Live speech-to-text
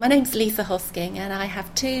My name's Lisa Hosking and I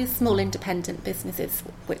have two small independent businesses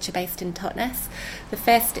which are based in Totnes. The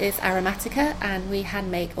first is Aromatica and we hand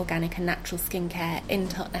make organic and natural skincare in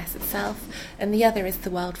Totnes itself, and the other is the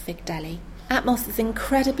Wild Fig Deli. Atmos is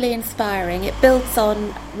incredibly inspiring. It builds on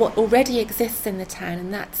what already exists in the town,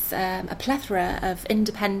 and that's a plethora of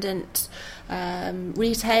independent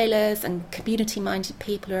retailers and community-minded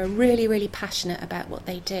people who are really, really passionate about what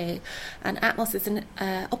they do. And Atmos is an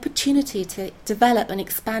opportunity to develop and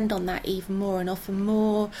expand on that even more and offer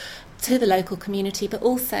more to the local community, but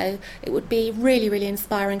also it would be really, really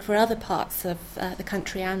inspiring for other parts of the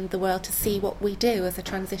country and the world to see what we do as a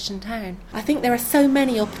transition town. I think there are so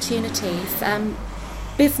many opportunities.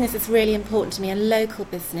 Business is really important to me, and local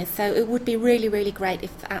business, so it would be really, really great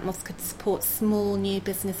if Atmos could support small new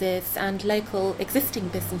businesses and local existing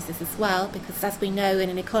businesses as well, because as we know, in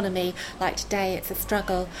an economy like today, it's a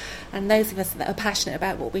struggle, and those of us that are passionate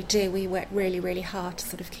about what we do, we work really, really hard to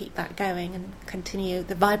sort of keep that going and continue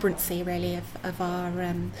the vibrancy really of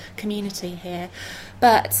our community here.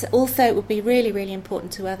 But also it would be really, really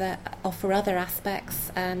important to offer other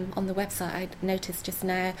aspects. On the website I noticed just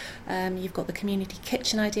now you've got the community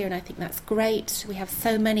kitchen idea, and I think that's great. We have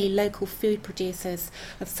so many local food producers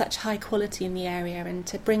of such high quality in the area, and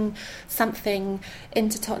to bring something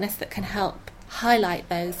into Totnes that can help highlight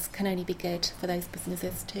those can only be good for those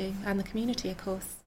businesses too, and the community of course.